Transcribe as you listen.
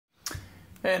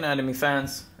Hey anatomy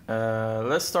fans,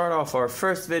 let's start off our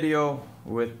first video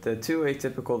with the two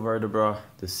atypical vertebrae,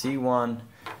 the C1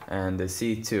 and the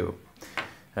C2.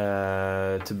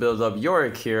 To build up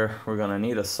Yorick here, we're gonna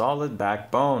need a solid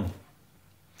backbone.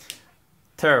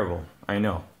 Terrible, I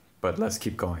know, but let's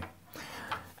keep going.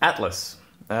 Atlas.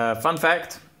 Fun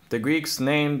fact, the Greeks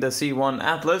named the C1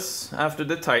 Atlas after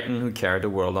the Titan who carried the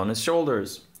world on his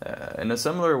shoulders. In a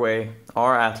similar way,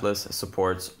 our Atlas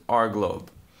supports our globe.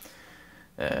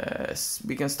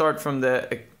 We can start from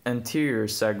the anterior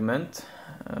segment,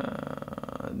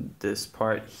 this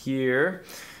part here.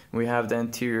 We have the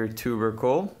anterior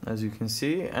tubercle, as you can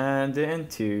see, and the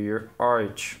anterior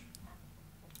arch.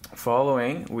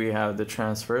 Following, we have the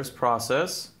transverse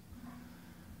process.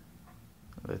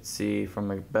 Let's see from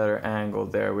a better angle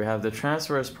there. We have the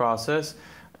transverse process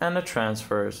and the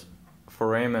transverse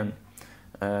foramen.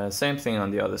 Same thing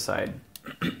on the other side.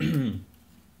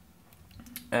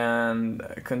 And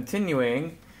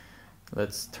continuing,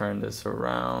 let's turn this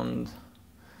around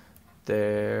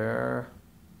there.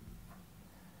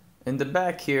 In the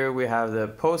back here, we have the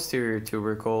posterior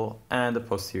tubercle and the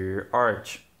posterior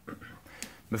arch.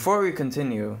 Before we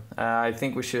continue, I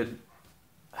think we should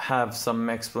have some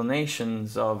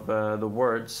explanations of the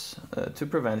words to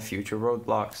prevent future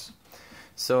roadblocks.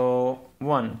 So,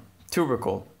 1,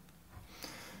 tubercle.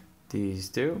 These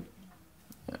two.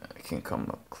 I can come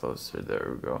up closer,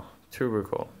 there we go.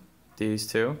 Tubercle. These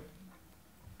two.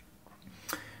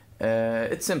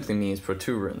 It simply means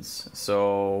protuberance.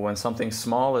 So when something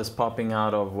small is popping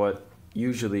out of what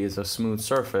usually is a smooth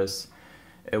surface,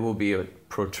 it will be a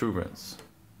protuberance.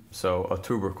 So a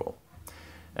tubercle.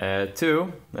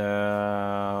 2,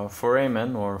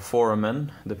 foramen or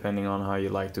foramen, depending on how you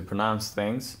like to pronounce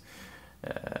things.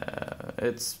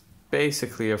 It's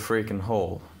basically a freaking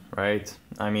hole, right?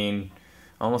 I mean,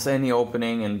 almost any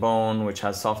opening in bone which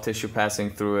has soft tissue passing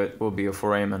through it will be a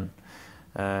foramen.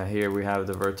 Here we have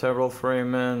the vertebral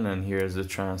foramen, and here's the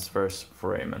transverse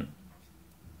foramen.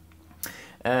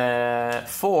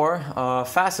 4,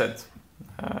 facet,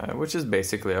 which is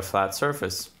basically a flat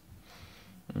surface.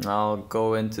 I'll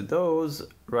go into those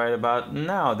right about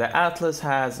now. The atlas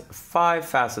has 5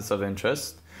 facets of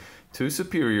interest, 2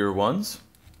 superior ones,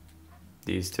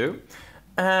 these 2,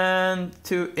 and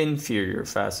 2 inferior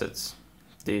facets,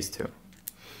 these 2.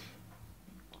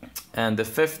 And the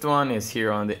 5th one is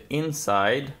here on the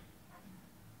inside,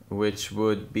 which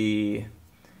would be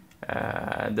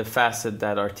the facet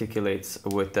that articulates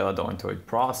with the odontoid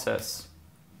process.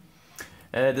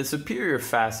 The superior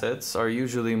facets are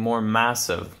usually more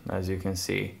massive, as you can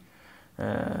see.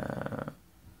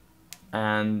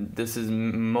 And this is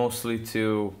mostly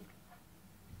to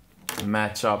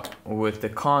match up with the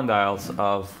condyles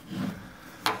of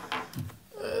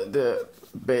the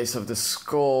base of the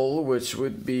skull, which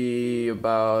would be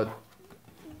about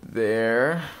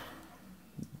there.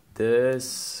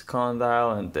 This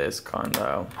condyle and this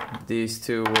condyle. These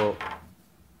two will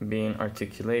be in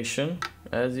articulation,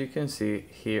 as you can see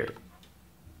here.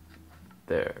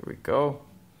 There we go.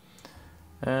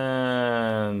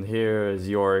 And here is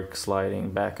Yorick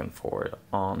sliding back and forth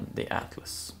on the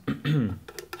atlas.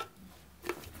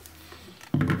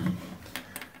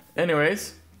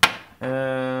 Anyways,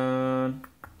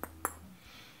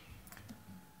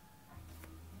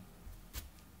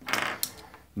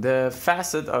 the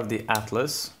facet of the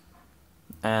atlas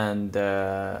and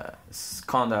the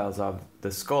condyles of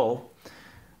the skull,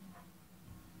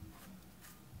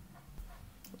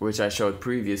 which I showed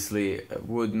previously,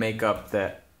 would make up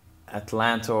the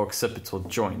atlanto-occipital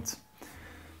joint.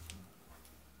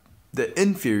 The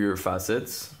inferior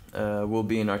facets will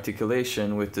be in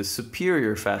articulation with the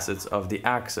superior facets of the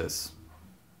axis.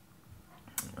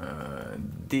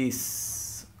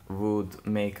 These would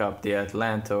make up the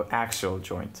atlanto-axial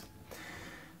joint.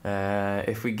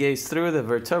 If we gaze through the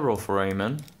vertebral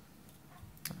foramen,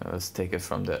 let's take it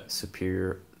from the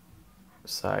superior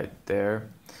side there.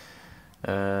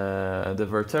 The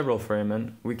vertebral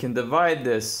foramen, we can divide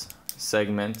this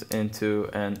segment into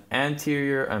an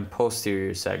anterior and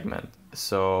posterior segment.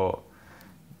 So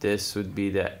this would be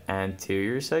the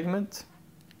anterior segment,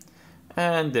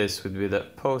 and this would be the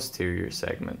posterior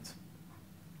segment.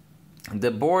 The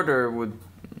border would,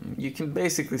 you can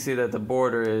basically see that the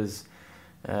border is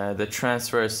the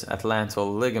transverse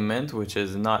atlantal ligament, which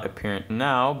is not apparent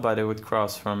now, but it would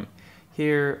cross from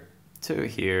here to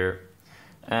here,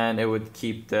 and it would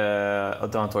keep the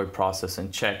odontoid process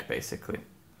in check, basically.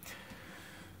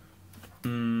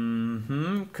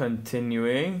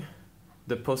 Continuing,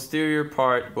 the posterior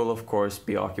part will of course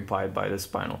be occupied by the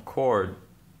spinal cord.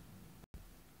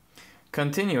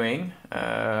 Continuing,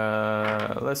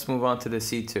 let's move on to the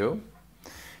C2.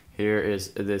 Here is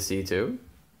the C2.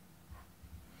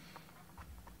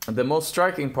 The most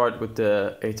striking part with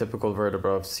the atypical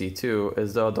vertebra of C2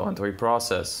 is the odontoid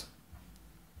process.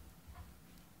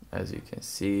 As you can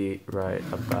see right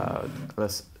about,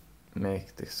 let's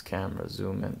make this camera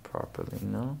zoom in properly.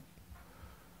 No,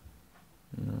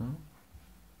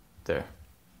 there.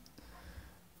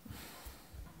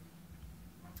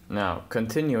 Now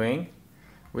continuing,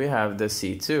 we have the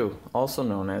C2, also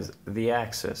known as the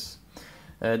axis.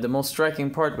 The most striking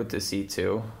part with the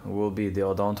C2 will be the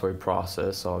odontoid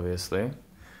process, obviously.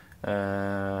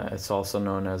 It's also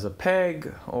known as a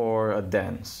peg or a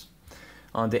dens.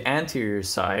 On the anterior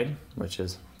side, which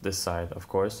is this side of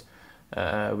course,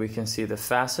 we can see the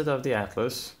facet of the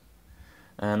atlas,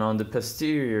 and on the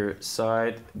posterior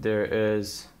side there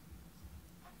is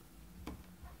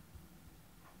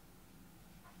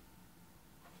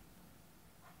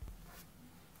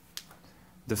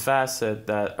the facet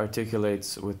that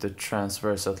articulates with the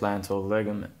transverse atlantal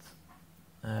ligament.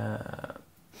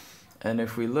 And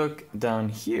if we look down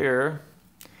here,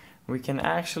 we can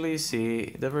actually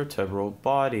see the vertebral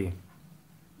body.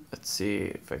 Let's see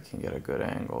if I can get a good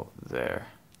angle there,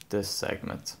 this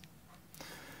segment.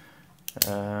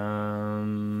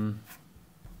 And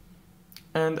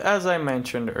as I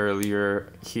mentioned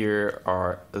earlier, here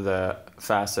are the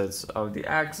facets of the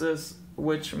axis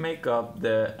which make up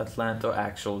the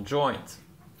atlantoaxial joint.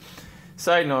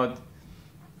 Side note,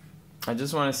 I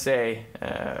just want to say,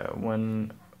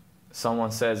 when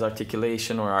someone says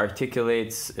articulation or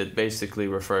articulates, it basically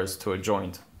refers to a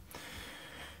joint.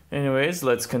 Anyways,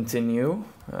 let's continue.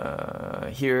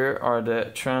 Here are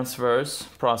the transverse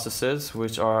processes,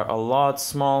 which are a lot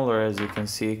smaller, as you can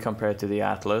see, compared to the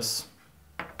atlas,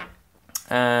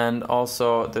 and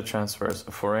also the transverse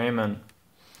foramen.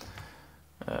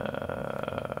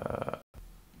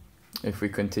 If we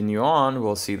continue on,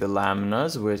 we'll see the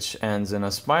laminas, which ends in a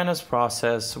spinous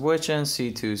process, which in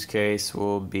C2's case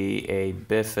will be a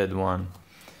bifid one.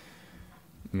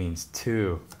 Means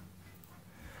two.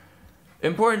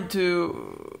 Important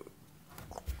to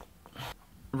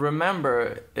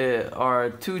remember are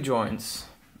two joints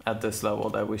at this level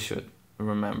that we should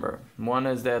remember. One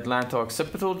is the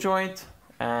atlanto-occipital joint,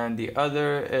 and the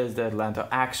other is the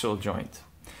atlantoaxial joint.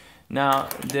 Now,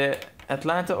 the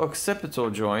atlanto-occipital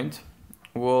joint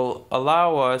will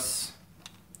allow us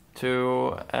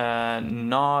to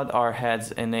nod our heads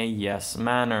in a yes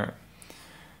manner.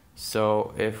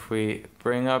 So if we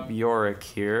bring up Yorick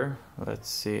here, let's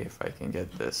see if I can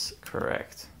get this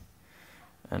correct,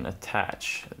 and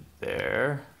attach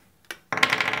there,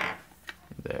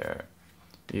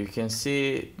 you can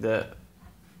see the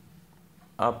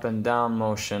up and down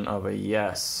motion of a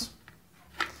yes.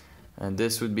 And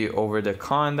this would be over the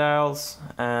condyles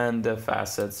and the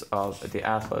facets of the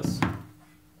atlas.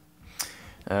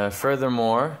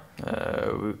 Furthermore,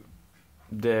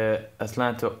 the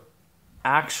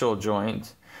atlantoaxial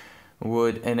joint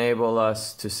would enable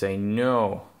us to say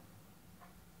no.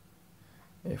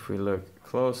 If we look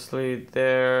closely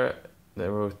there,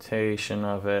 the rotation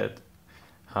of it,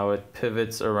 how it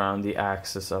pivots around the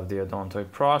axis of the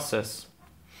odontoid process.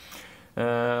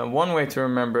 One way to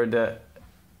remember the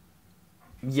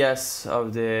yes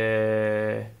of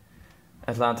the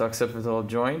atlanto-occipital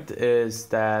joint is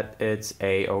that it's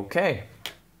A-OK.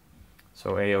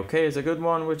 So A-OK is a good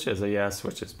one, which is a yes,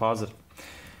 which is positive.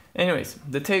 Anyways,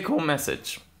 the take-home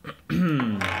message.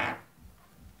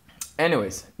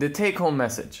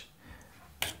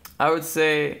 I would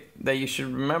say that you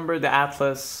should remember the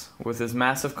atlas with its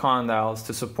massive condyles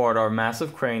to support our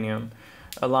massive cranium,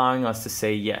 allowing us to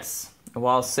say yes,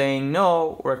 while saying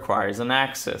no requires an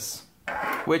axis,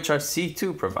 which our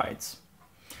C2 provides,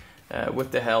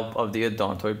 with the help of the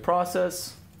odontoid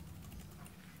process.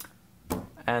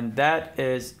 And that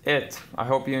is it. I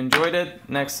hope you enjoyed it.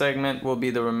 Next segment will be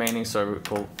the remaining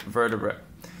cervical vertebrae.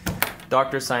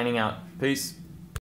 Doctor signing out. Peace.